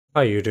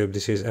Hi YouTube,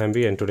 this is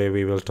MB and today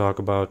we will talk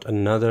about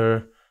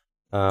another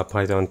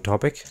Python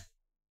topic,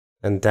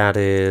 and that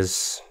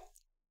is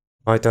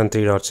Python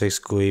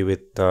 3.6 GUI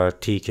with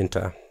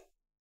tkinter.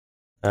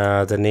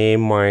 The name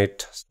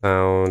might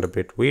sound a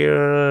bit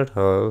weird,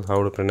 how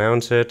to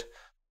pronounce it.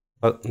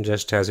 Well,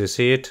 just as you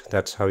see it,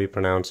 that's how you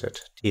pronounce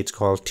it. It's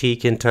called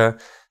tkinter.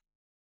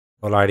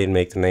 Well, I didn't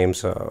make the name,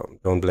 so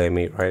don't blame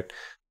me, right?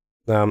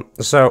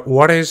 So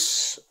what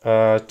is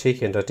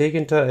tkinter?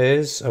 Tkinter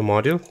is a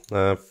module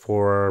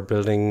for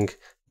building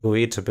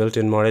GUI. It's a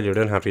built-in module. You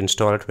don't have to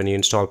install it. When you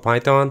install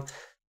Python,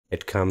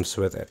 it comes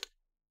with it.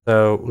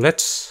 So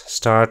let's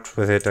start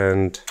with it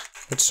and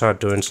let's start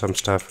doing some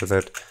stuff with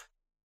it,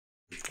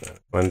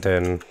 and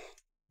then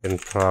you can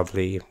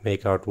probably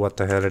make out what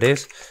the hell it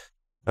is.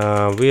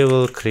 We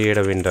will create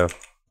a window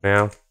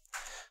now,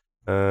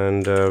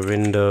 and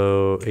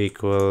window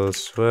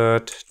equals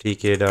what?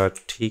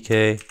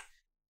 tk.tk.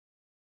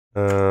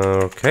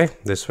 Okay,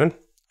 this one,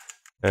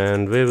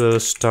 and we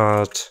will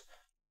start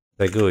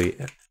the GUI.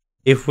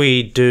 If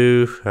we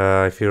do,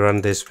 if you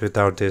run this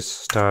without this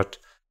start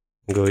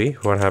GUI,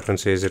 what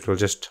happens is it will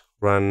just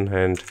run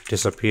and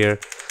disappear.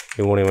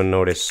 You won't even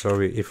notice. So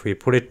if we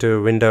put it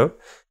to window,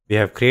 we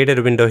have created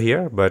a window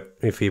here, but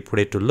if we put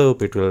it to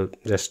loop, it will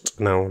just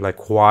now,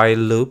 like while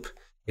loop,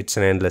 it's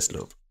an endless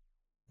loop.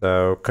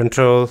 So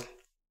control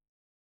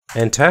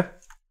enter.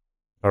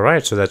 All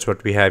right, so that's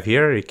what we have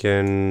here. You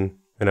can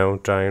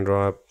drag and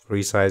drop,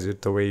 resize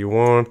it the way you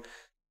want,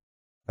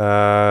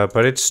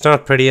 but it's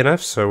not pretty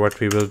enough. So what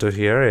we will do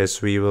here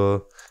is we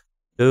will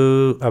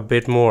do a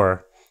bit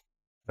more.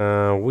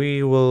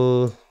 We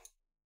will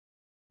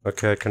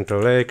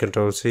control A,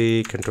 control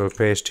C, control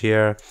paste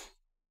here.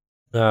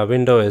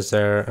 Window is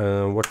there.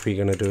 What we're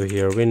gonna do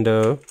here,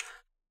 window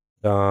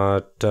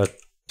dot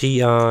ti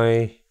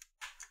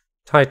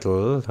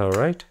title. All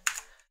right,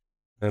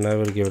 and I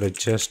will give it a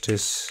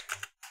Justice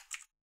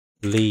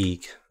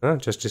League.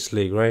 Justice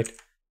League, right?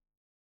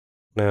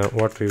 Now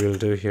what we will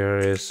do here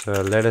is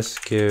let us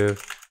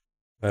give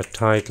a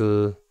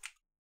title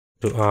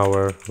to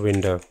our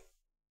window,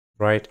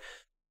 right?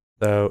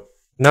 So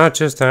not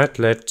just that,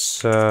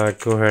 let's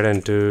go ahead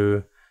and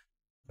do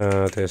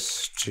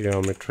this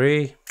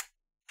geometry,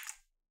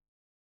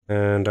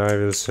 and I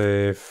will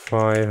say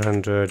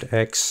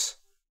 500x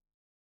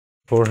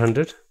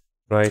 400,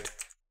 right?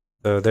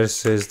 So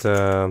this is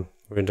the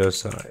window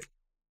side.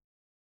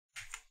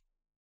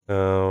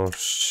 Now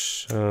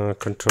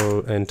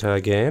control enter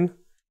again.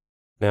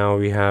 Now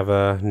we have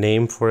a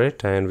name for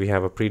it and we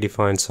have a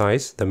predefined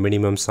size, the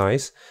minimum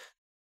size.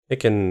 You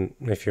can,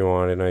 if you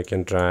want, you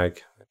can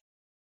drag,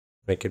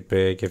 make it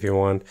big if you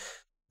want.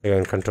 You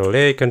can control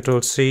A,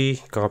 control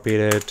C, copy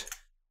it,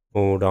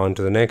 move on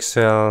to the next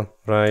cell,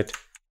 right?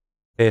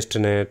 Paste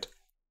in it.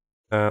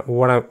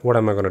 What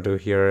am I gonna do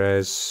here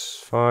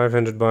is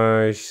 500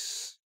 by,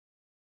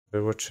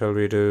 what shall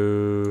we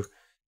do?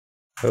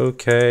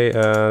 Okay,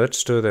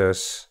 let's do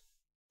this.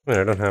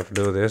 I don't have to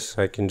do this.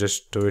 I can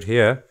just do it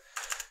here,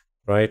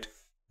 right?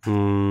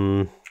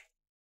 So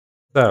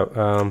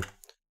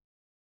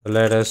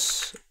let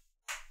us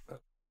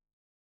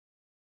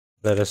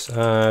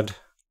add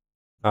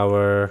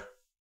our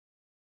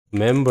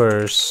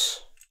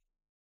members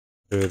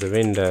to the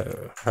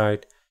window,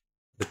 right?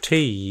 The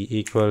t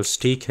equals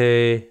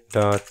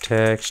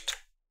tk.text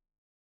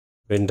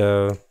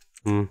window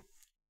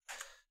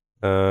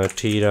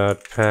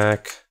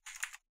t.pack.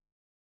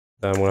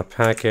 I'm gonna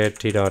pack it,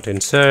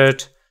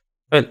 t.insert.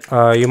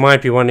 Well, you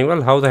might be wondering,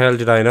 well, how the hell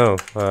did I know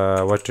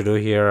what to do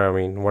here? I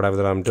mean, whatever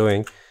that I'm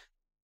doing,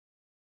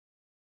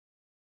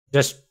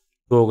 just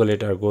Google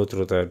it or go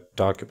through the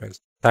documents.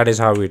 That is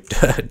how we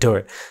do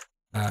it.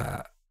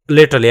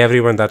 Literally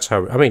everyone, that's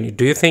how. I mean,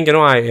 do you think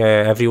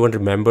everyone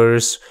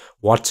remembers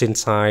what's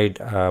inside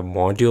a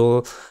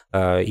module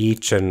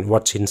each, and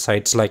what's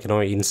inside? It's like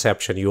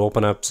Inception. You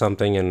open up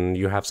something and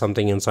you have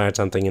something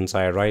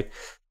inside, right?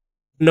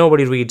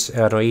 Nobody reads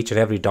each and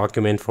every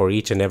document for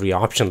each and every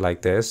option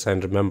like this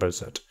and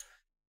remembers it.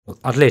 Well,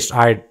 at least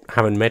I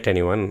haven't met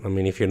anyone. I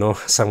mean, if you know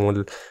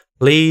someone,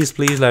 please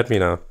let me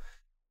know.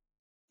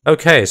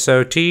 Okay,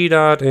 so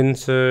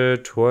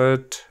t.insert,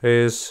 what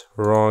is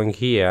wrong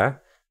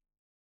here?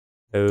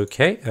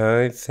 Okay,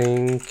 I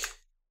think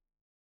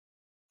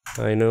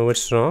I know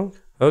what's wrong.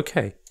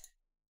 Okay,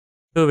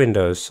 two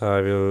windows.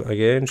 I will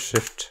again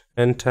shift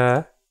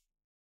enter.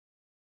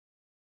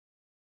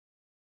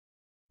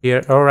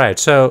 Here, all right,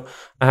 so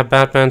I have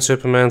Batman,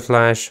 Superman,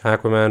 Flash,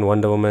 Aquaman,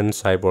 Wonder Woman,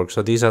 Cyborg.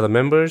 So these are the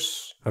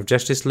members of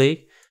Justice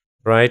League,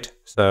 right?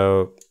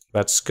 So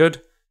that's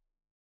good.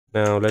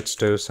 Now let's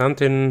do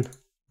something a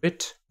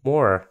bit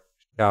more,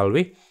 shall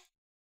we?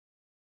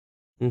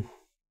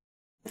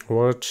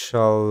 What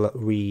shall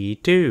we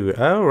do?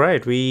 All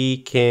right, we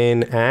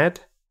can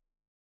add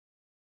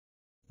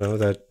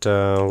that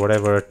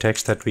whatever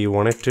text that we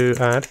wanted to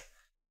add.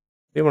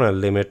 We want to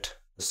limit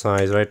the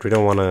size, right? We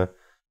don't want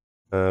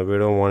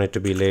it to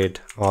be laid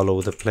all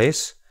over the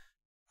place.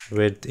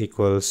 Width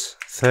equals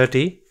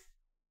 30,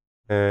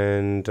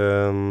 and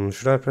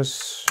should I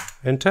press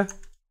enter?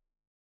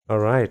 All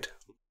right,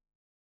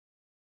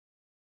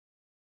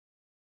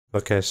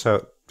 Okay,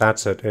 so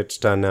that's it. It's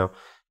done now.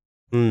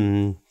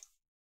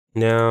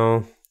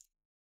 Now,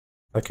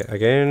 okay,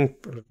 again,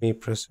 let me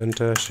press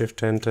enter,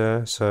 shift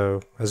enter.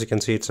 So as you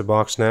can see, it's a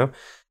box now.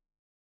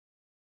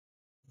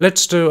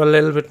 Let's do a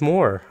little bit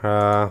more.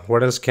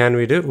 What else can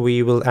we do?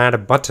 We will add a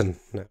button.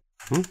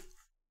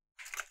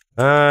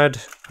 Add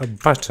a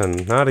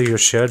button, not your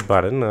shared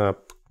button,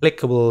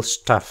 clickable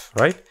stuff,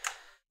 right?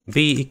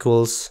 B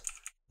equals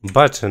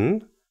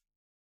button,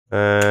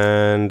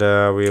 and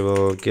we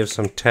will give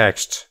some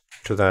text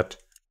to that,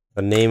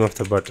 the name of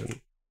the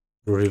button.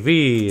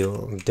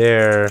 Reveal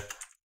their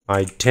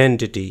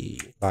identity,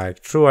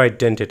 like true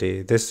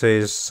identity. This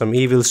is some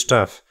evil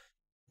stuff.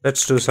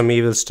 Let's do some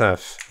evil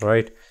stuff,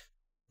 right?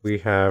 We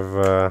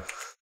have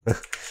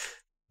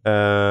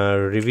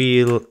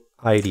reveal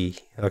ID.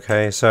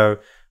 Okay, so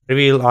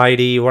reveal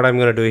ID, what I'm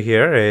going to do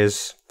here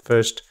is,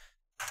 first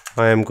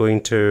I am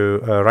going to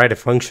write a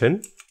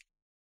function,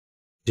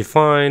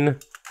 define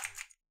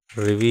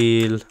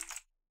reveal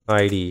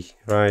ID,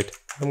 right?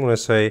 I'm going to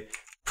say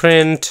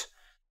print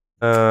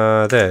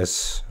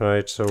this,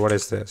 right? So what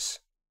is this?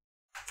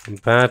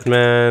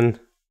 Batman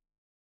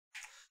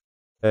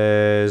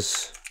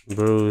is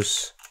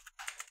Bruce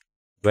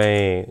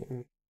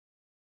Wayne.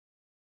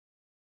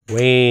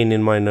 Wayne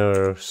in my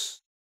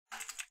nerves.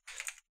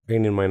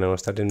 Wayne in my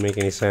nose. That didn't make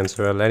any sense.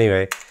 Well,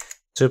 anyway,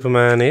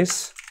 Superman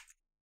is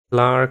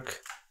Clark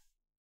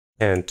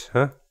Kent,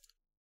 huh?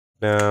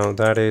 Now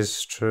that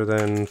is true.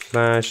 Then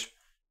Flash,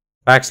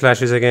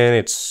 backslashes again.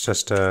 It's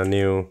just a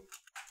new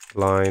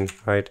line,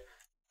 right?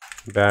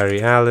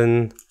 Barry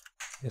Allen.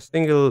 A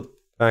single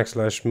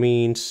backslash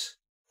means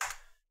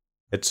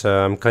it's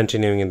I'm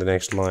continuing in the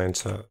next line.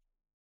 So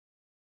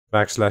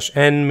backslash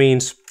n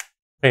means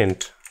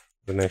print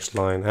the next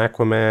line.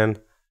 Aquaman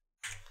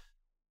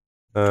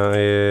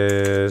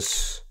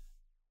is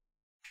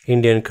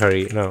Indian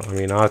Curry. No, I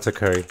mean Arthur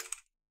Curry.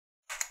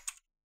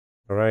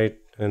 All right,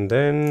 and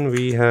then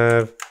we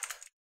have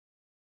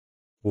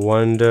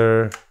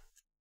Wonder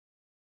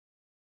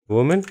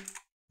Woman,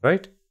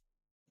 right?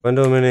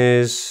 Wonder Woman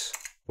is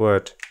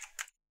what?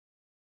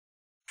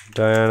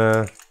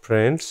 Diana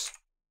Prince.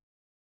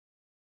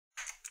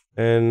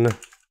 And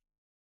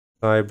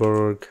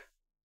Cyborg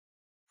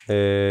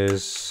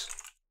is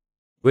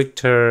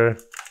Victor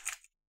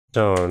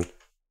Stone.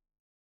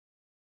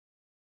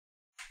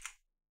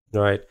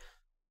 Right.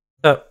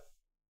 So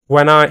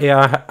when I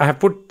have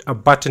put a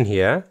button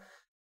here,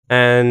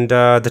 and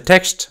the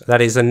text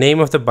that is the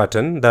name of the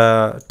button,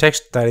 the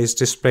text that is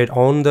displayed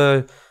on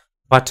the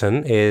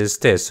button is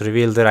this: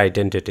 reveal their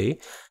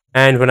identity.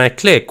 And when I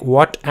click,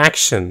 what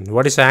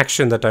is the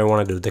action that I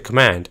want to do? The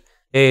command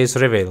is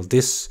reveal.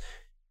 This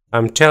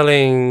I'm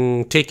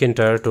telling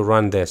tkinter to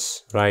run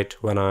this, right?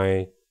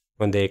 When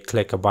they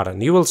click a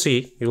button, you will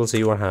see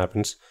what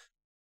happens.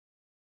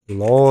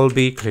 It'll all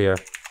be clear,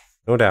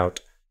 no doubt.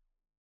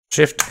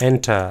 Shift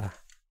enter.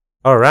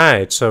 All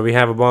right, so we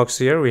have a box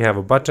here, we have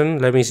a button.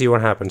 Let me see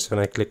what happens when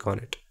I click on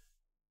it.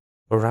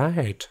 All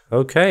right,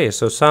 okay,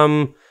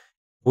 so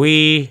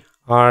we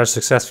are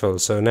successful.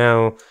 So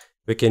now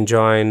we can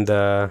join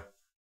the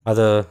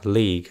other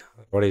league.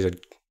 What is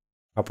it?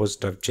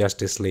 Opposite of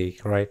Justice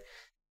League, right?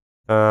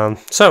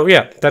 So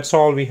yeah, that's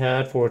all we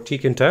had for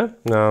tkinter.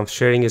 Now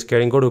sharing is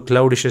caring. Go to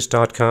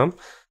cloudishes.com.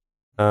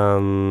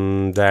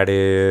 That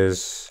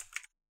is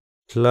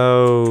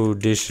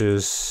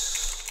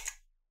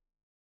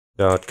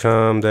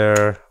cloudishes.com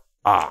there.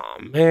 Ah,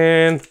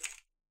 man.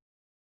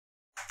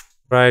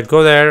 Right,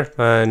 go there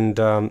and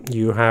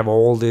you have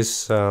all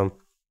this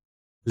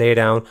laid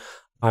down.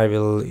 I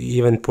will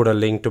even put a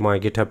link to my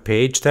GitHub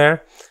page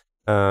there.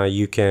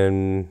 You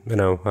can,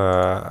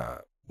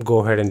 go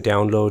ahead and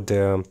download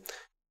the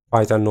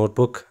Python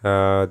notebook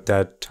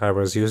that I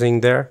was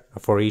using there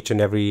for each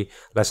and every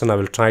lesson. I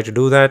will try to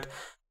do that,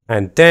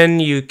 and then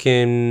you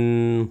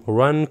can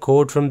run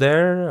code from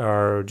there,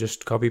 or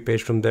just copy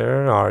paste from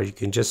there, or you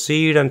can just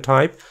see it and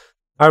type.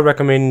 I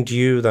recommend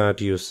you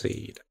that you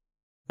see it.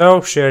 So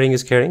sharing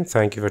is caring.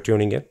 Thank you for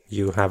tuning in.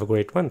 You have a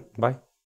great one. Bye.